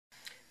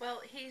Well,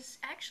 he's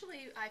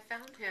actually, I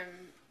found him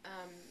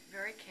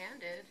very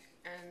candid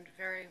and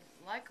very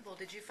likable.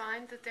 Did you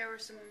find that there were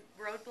some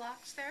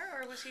roadblocks there,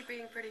 or was he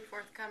being pretty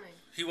forthcoming?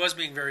 He was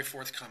being very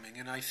forthcoming,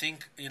 and I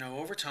think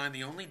over time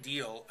the only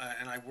deal,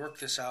 and I worked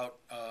this out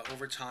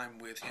over time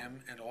with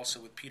him and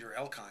also with Peter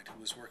Elkind, who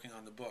was working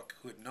on the book,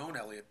 who had known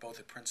Elliot both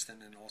at Princeton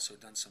and also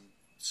done some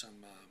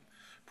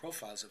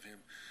profiles of him.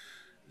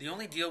 The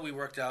only deal we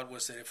worked out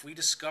was that if we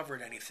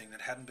discovered anything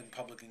that hadn't been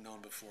publicly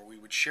known before, we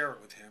would share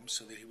it with him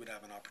so that he would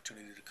have an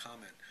opportunity to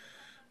comment.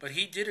 But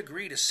he did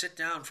agree to sit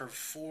down for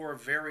 4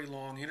 very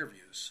long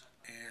interviews,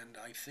 and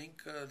I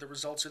think the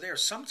results are there.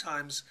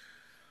 Sometimes,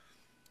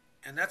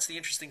 and that's the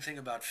interesting thing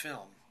about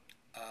film,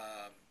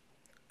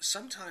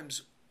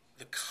 sometimes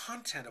the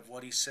content of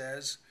what he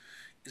says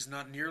is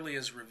not nearly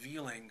as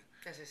revealing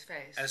as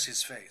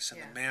his face and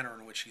Yeah, the manner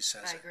in which he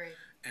says I it. agree.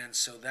 And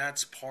so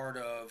that's part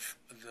of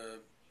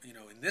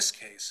in this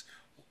case,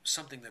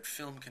 something that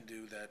film can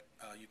do that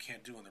you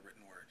can't do in the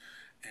written word.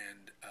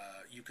 And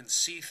you can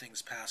see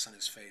things pass on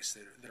his face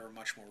that are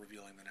much more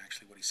revealing than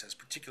actually what he says,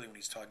 particularly when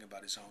he's talking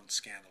about his own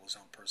scandal, his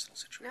own personal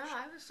situation. No,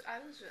 I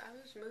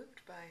was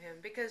moved by him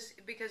because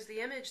the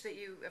image that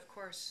you, of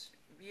course,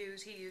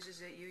 use, he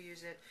uses it, you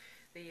use it,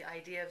 the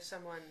idea of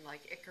someone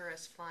like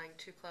Icarus flying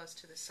too close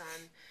to the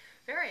sun,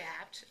 very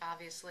apt,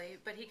 obviously,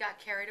 but he got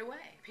carried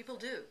away. People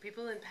do.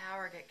 People in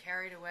power get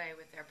carried away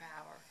with their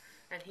power,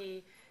 and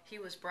he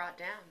was brought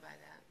down by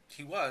that.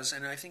 He was,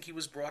 and I think he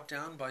was brought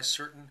down by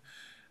certain.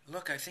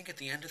 Look, I think at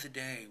the end of the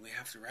day, we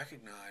have to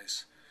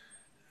recognize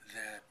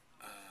that.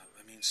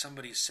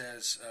 Somebody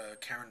says,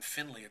 Karen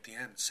Finley at the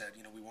end said,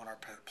 we want our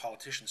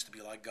politicians to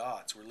be like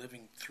gods. We're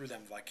living through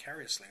them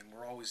vicariously, and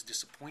we're always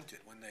disappointed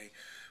when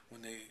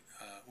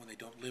they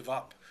don't live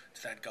up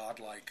to that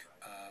godlike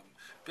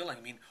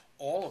billing.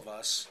 All of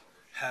us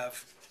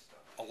have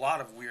a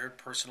lot of weird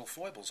personal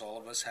foibles. All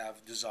of us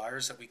have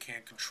desires that we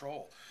can't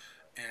control,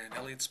 and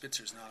Elliot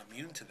Spitzer is not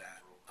immune to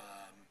that.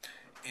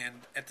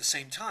 And at the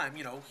same time,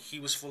 he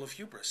was full of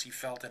hubris. He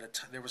felt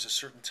there was a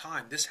certain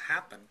time this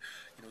happened.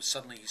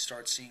 Suddenly he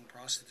starts seeing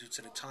prostitutes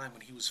at a time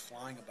when he was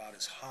flying about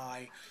as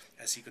high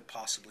as he could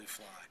possibly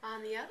fly.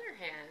 On the other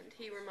hand,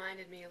 he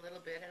reminded me a little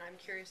bit, and I'm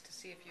curious to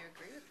see if you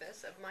agree with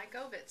this, of Mike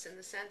Ovitz in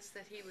the sense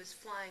that he was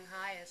flying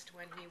highest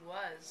when he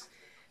was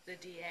the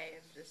DA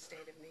of the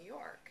state of New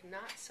York,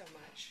 not so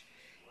much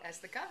as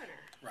the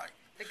governor. Right.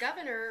 The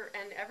governor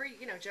and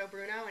Joe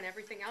Bruno and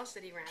everything else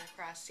that he ran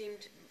across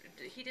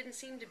he didn't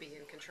seem to be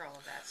in control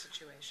of that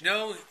situation.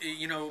 No,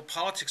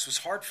 politics was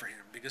hard for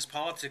him because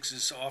politics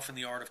is often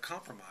the art of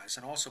compromise,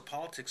 and also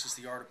politics is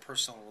the art of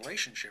personal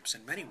relationships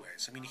in many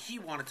ways. He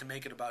wanted to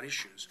make it about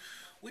issues,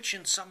 which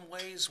in some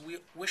ways we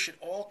wish it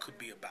all could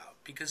be about,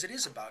 because it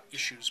is about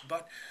issues.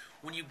 But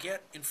when you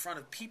get in front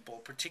of people,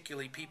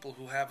 particularly people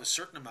who have a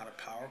certain amount of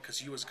power,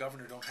 because you as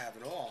governor don't have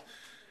it all,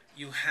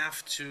 you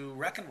have to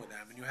reckon with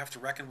them, and you have to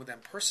reckon with them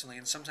personally,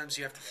 and sometimes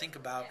you have to think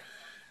about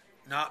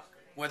not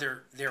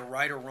whether they're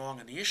right or wrong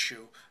in the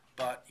issue,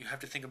 but you have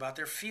to think about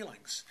their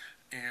feelings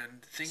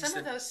and things. Some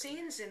of those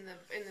scenes in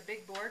the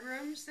big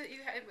boardrooms that you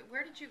had,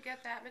 where did you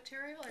get that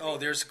material?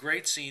 There's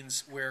great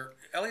scenes where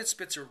Elliot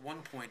Spitzer at one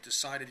point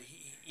decided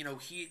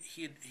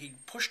he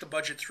pushed a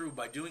budget through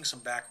by doing some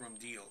backroom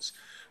deals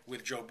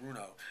with Joe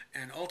Bruno,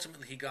 and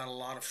ultimately he got a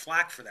lot of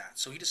flack for that.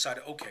 So he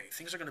decided, okay,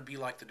 things are going to be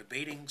like the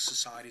debating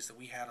societies that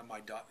we had on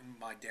my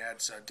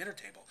dad's dinner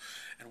table,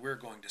 and we're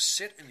going to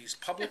sit in these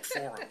public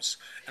forums,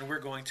 and we're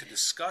going to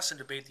discuss and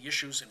debate the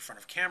issues in front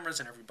of cameras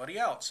and everybody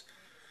else.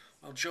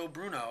 Well, Joe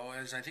Bruno,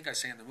 as I think I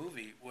say in the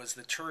movie, was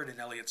the turd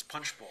in Elliot's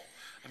punch bowl.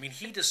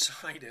 He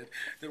decided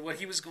that what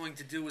he was going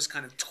to do was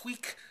kind of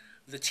tweak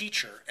the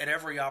teacher at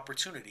every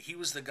opportunity. He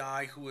was the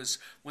guy who was,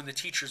 when the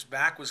teacher's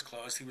back was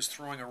closed, he was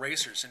throwing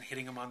erasers and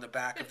hitting him on the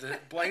back of the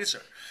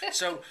blazer.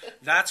 So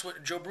that's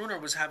what Joe Bruno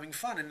was having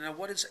fun. And now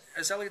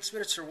as Elliot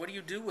Spitzer, what do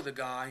you do with a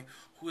guy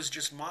who is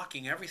just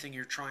mocking everything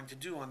you're trying to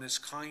do on this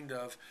kind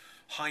of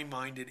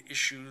high-minded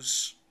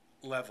issues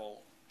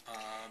level?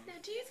 Now,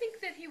 do you think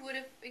that he would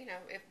have,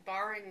 if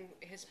barring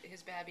his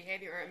bad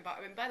behavior,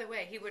 and by the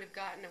way, he would have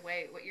gotten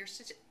away,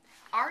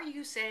 are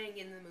you saying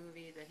in the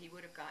movie that he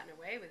would have gotten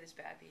away with his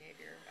bad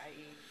behavior,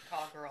 i.e.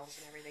 call girls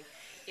and everything,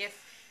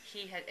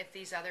 if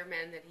these other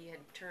men that he had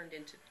turned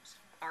into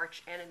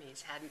arch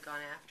enemies hadn't gone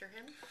after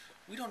him?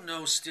 We don't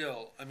know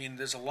still.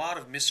 There's a lot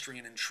of mystery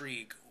and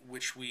intrigue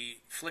which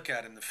we flick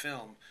at in the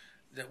film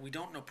that we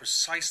don't know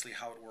precisely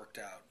how it worked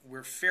out.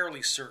 We're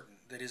fairly certain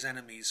that his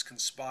enemies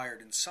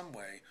conspired in some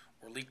way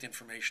or leaked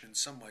information in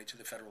some way to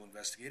the federal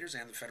investigators,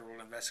 and the federal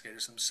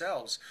investigators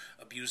themselves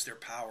abused their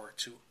power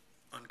to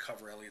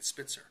uncover Elliot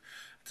Spitzer.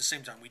 At the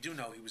same time, we do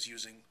know he was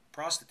using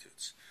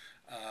prostitutes.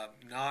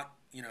 But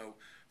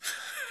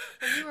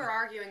you were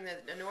arguing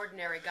that an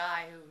ordinary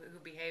guy who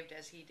behaved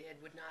as he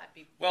did would not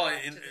be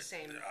to the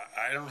same.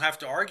 I don't have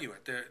to argue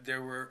it.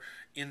 There were,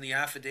 in the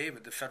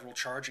affidavit, the federal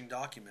charging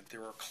document,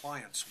 there are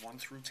clients 1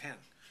 through 10.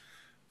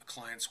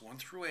 Clients 1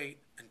 through 8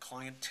 and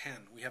client 10.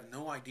 We have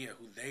no idea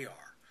who they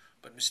are.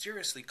 But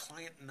mysteriously,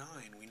 client 9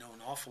 we know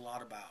an awful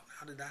lot about.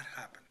 How did that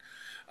happen?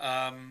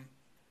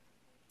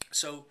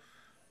 So,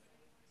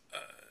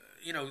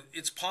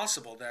 it's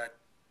possible that,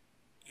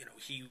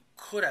 he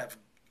could have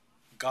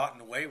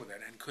gotten away with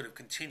it and could have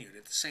continued.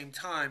 At the same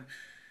time,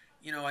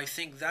 I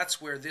think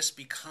that's where this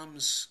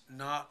becomes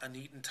not a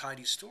neat and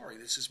tidy story.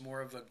 This is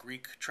more of a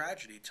Greek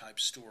tragedy type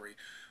story,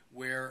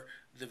 where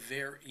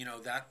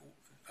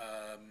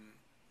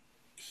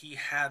he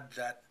had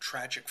that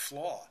tragic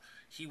flaw.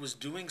 He was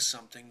doing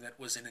something that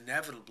was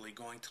inevitably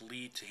going to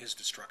lead to his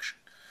destruction,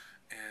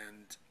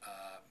 and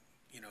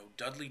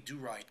Dudley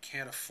Do-Right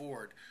can't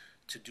afford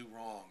to do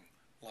wrong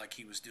like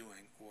he was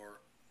doing, or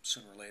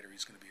sooner or later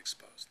he's going to be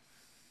exposed.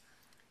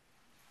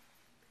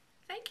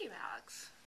 Thank you, Alex.